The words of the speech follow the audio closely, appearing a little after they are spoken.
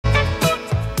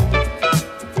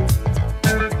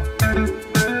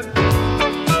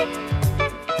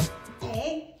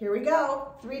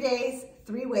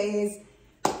3 ways.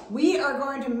 We are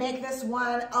going to make this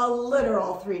one a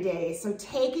literal 3 days. So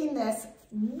taking this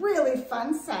really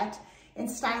fun set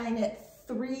and styling it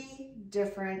 3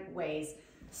 different ways.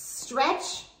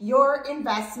 Stretch your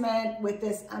investment with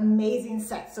this amazing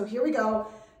set. So here we go.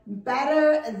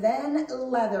 Better Than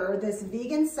Leather, this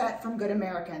vegan set from Good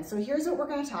American. So here's what we're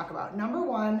going to talk about. Number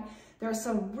 1, there's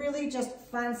some really just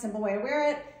fun, simple way to wear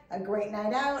it, a great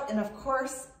night out, and of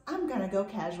course, I'm going to go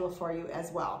casual for you as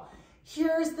well.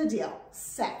 Here's the deal.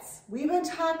 Sets. We've been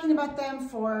talking about them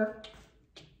for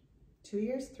 2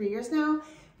 years, 3 years now.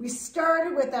 We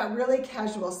started with that really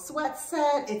casual sweat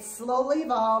set. It slowly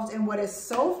evolved, and what is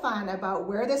so fun about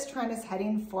where this trend is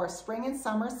heading for spring and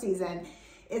summer season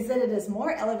is that it is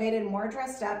more elevated, more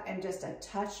dressed up, and just a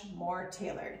touch more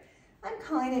tailored. I'm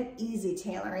calling it easy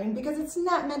tailoring because it's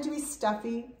not meant to be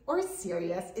stuffy or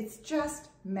serious. It's just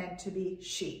meant to be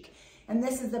chic. And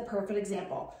this is the perfect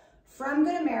example. From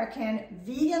Good American,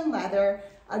 vegan leather,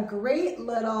 a great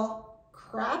little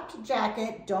cropped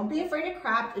jacket. Don't be afraid of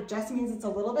cropped. It just means it's a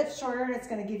little bit shorter and it's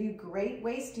gonna give you great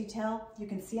waist detail. You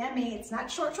can see on me, it's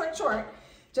not short, short, short,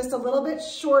 just a little bit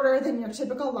shorter than your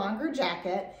typical longer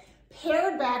jacket.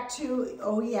 Paired back to,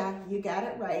 oh yeah, you got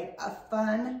it right, a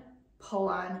fun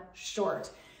pull-on short.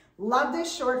 Love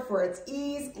this short for its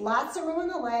ease, lots of room on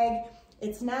the leg.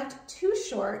 It's not too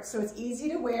short, so it's easy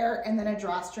to wear, and then a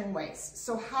drawstring waist.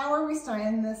 So how are we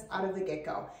styling this out of the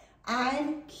get-go?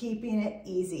 I'm keeping it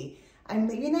easy. I'm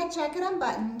leaving that jacket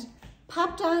unbuttoned,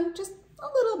 popped on just a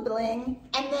little bling,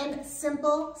 and then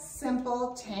simple,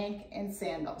 simple tank and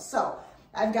sandals. So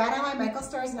I've got on my Michael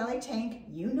Stars Nelly tank,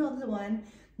 you know the one.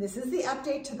 This is the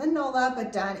update to the Nola,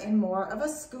 but done in more of a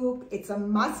scoop. It's a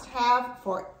must-have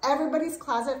for everybody's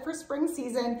closet for spring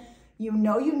season. You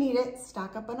know you need it.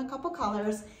 Stock up on a couple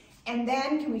colors. And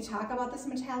then can we talk about this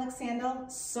metallic sandal?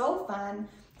 So fun.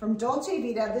 From Dolce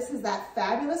Vita, this is that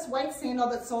fabulous white sandal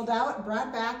that sold out,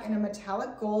 brought back in a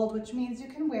metallic gold, which means you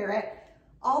can wear it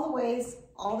all the ways,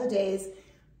 all the days.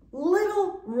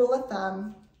 Little rule of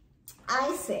thumb,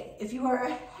 I say, if you are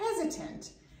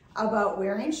hesitant about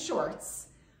wearing shorts,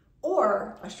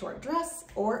 or a short dress,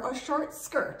 or a short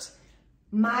skirt,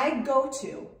 my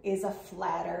go-to is a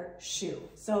flatter shoe.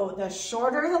 So the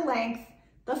shorter the length,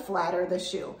 the flatter the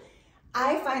shoe.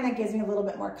 I find that gives me a little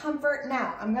bit more comfort.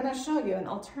 Now, I'm gonna show you an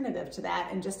alternative to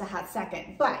that in just a hot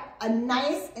second, but a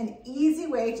nice and easy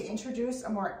way to introduce a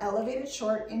more elevated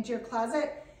short into your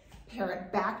closet, pair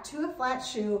it back to a flat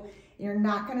shoe. You're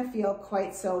not gonna feel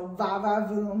quite so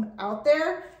va-va-voom out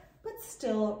there, but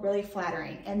still really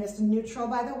flattering. And this neutral,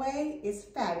 by the way, is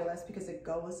fabulous because it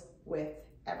goes with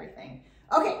everything.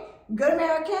 Okay, Good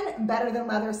American, Better Than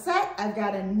Leather set. I've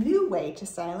got a new way to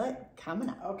style it coming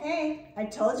up. Okay, I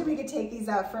told you we could take these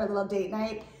out for a little date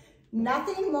night.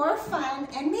 Nothing more fun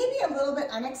and maybe a little bit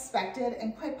unexpected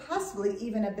and quite possibly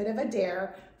even a bit of a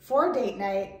dare for date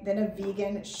night than a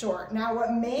vegan short. Now,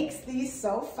 what makes these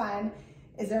so fun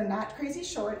is they're not crazy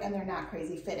short and they're not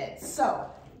crazy fitted. So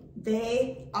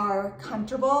they are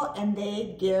comfortable and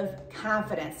they give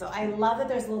confidence. So I love that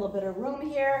there's a little bit of room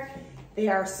here. They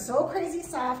are so crazy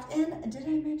soft. And did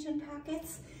I mention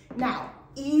pockets? Now,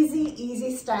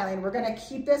 easy styling. We're gonna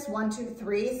keep this 1, 2,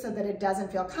 3 so that it doesn't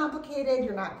feel complicated.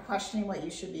 You're not questioning what you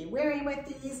should be wearing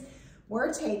with these.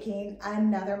 We're taking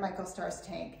another Michael Stars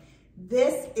tank.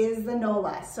 This is the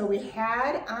Nola. So we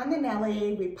had on the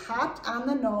Nelly, we popped on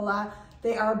the Nola.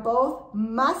 They are both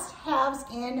must-haves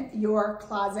in your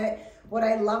closet. What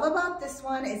I love about this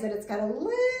one is that it's got a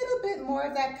little bit more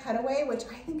of that cutaway, which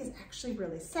I think is actually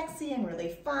really sexy and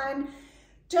really fun.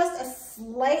 Just a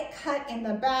slight cut in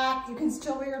the back. You can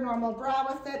still wear your normal bra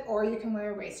with it, or you can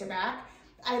wear a racer back.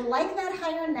 I like that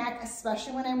higher neck,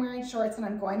 especially when I'm wearing shorts and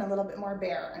I'm going a little bit more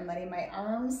bare. I'm letting my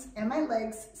arms and my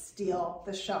legs steal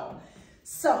the show.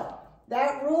 So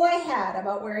that rule I had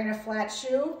about wearing a flat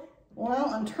shoe, well,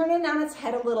 I'm turning on its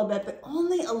head a little bit, but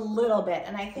only a little bit.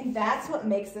 And I think that's what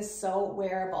makes this so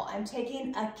wearable. I'm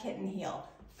taking a kitten heel.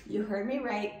 You heard me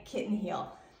right, kitten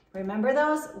heel. Remember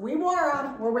those? We wore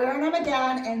them, we're wearing them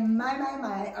again, and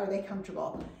my, are they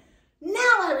comfortable.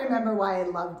 Now I remember why I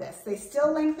love this. They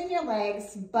still lengthen your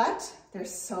legs, but they're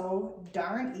so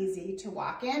darn easy to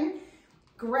walk in.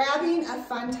 Grabbing a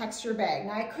fun texture bag.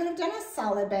 Now I could have done a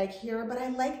solid bag here, but I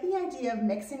like the idea of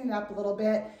mixing it up a little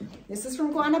bit. This is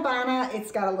from Guanabana.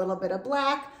 It's got a little bit of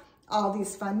black, all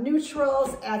these fun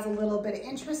neutrals, adds a little bit of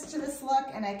interest to this look,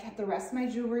 and I kept the rest of my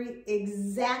jewelry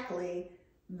exactly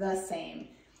the same.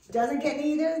 Doesn't get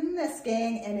any easier than this,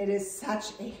 gang, and it is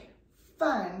such a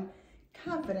fun,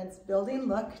 confidence building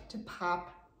look to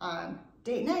pop on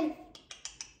date night.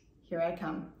 Here I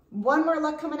come. One more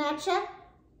look coming at you.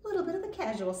 A little bit of the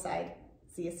casual side.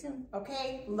 See you soon.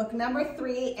 Okay, look number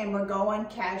 3, and we're going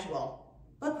casual,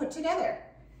 but put together.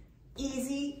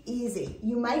 Easy, easy.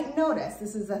 You might notice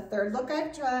this is the 3rd look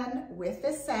I've done with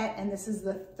this set, and this is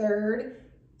the 3rd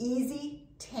easy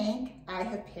tank I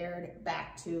have paired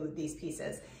back to these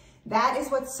pieces. That is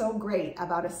what's so great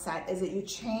about a set, is that you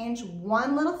change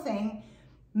one little thing,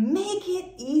 make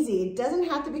it easy. It doesn't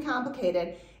have to be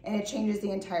complicated, and it changes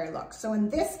the entire look. So in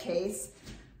this case,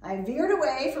 I veered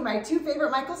away from my 2 favorite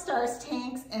Michael Stars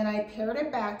tanks, and I paired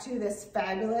it back to this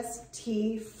fabulous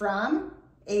tee from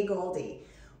A. Goldie.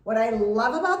 What I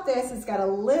love about this, it's got a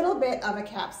little bit of a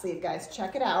cap sleeve, guys.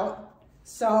 Check it out.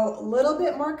 So a little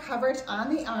bit more coverage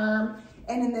on the arm,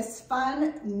 and in this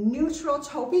fun neutral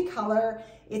taupey color.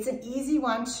 It's an easy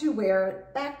one to wear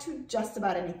back to just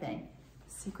about anything.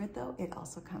 Secret though, it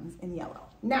also comes in yellow.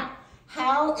 Now,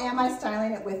 how am I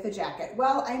styling it with the jacket?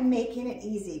 Well, I'm making it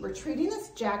easy. We're treating this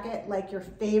jacket like your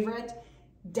favorite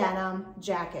denim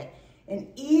jacket.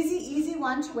 An easy, easy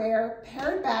one to wear,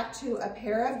 paired back to a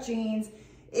pair of jeans.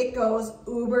 It goes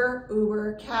uber,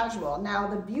 uber casual. Now,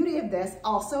 the beauty of this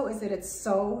also is that it's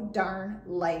so darn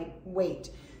lightweight.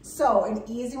 So an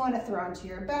easy one to throw into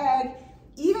your bag,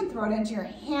 even throw it into your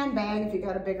handbag if you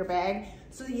got a bigger bag,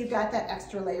 so that you've got that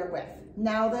extra layer width.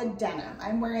 Now the denim.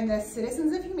 I'm wearing the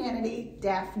Citizens of Humanity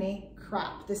Daphne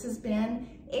crop. This has been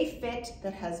a fit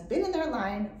that has been in their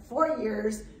line for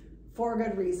years for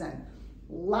good reason.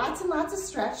 Lots and lots of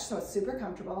stretch, so it's super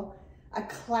comfortable. A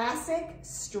classic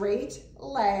straight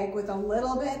leg with a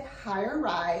little bit higher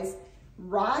rise,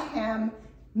 raw hem,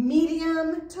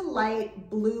 medium to light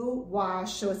blue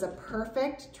wash, so it's a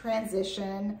perfect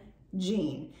transition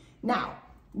jean. Now,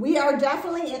 we are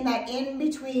definitely in that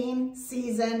in-between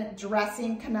season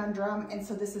dressing conundrum, and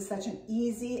so this is such an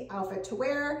easy outfit to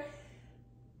wear.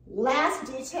 Last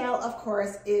detail, of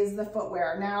course, is the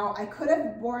footwear. Now, I could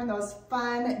have worn those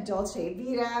fun Dolce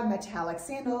Vita metallic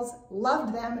sandals,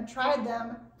 loved them, tried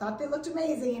them, thought they looked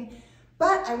amazing,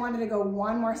 but I wanted to go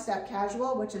one more step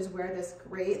casual, which is where this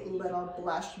great little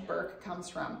blush Birk comes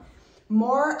from.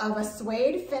 More of a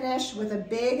suede finish with a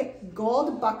big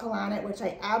gold buckle on it, which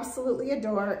I absolutely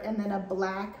adore, and then a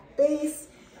black base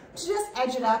to just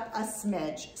edge it up a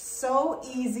smidge. So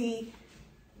easy,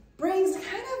 brings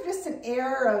kind of just an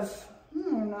air of, I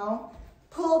don't know,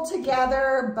 pulled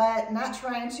together, but not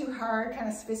trying too hard, kind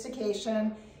of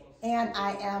sophistication, and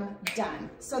I am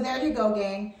done. So there you go,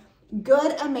 gang.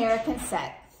 Good American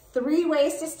set. 3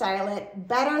 ways to style it,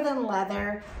 better than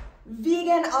leather,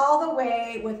 vegan all the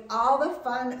way with all the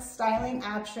fun styling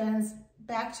options,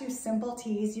 back to simple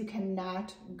tees. You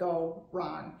cannot go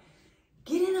wrong.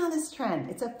 Get in on this trend.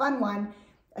 It's a fun one,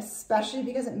 especially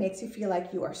because it makes you feel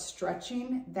like you are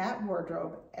stretching that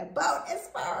wardrobe about as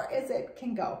far as it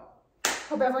can go.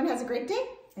 Hope everyone has a great day,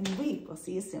 and we will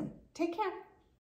see you soon. Take care.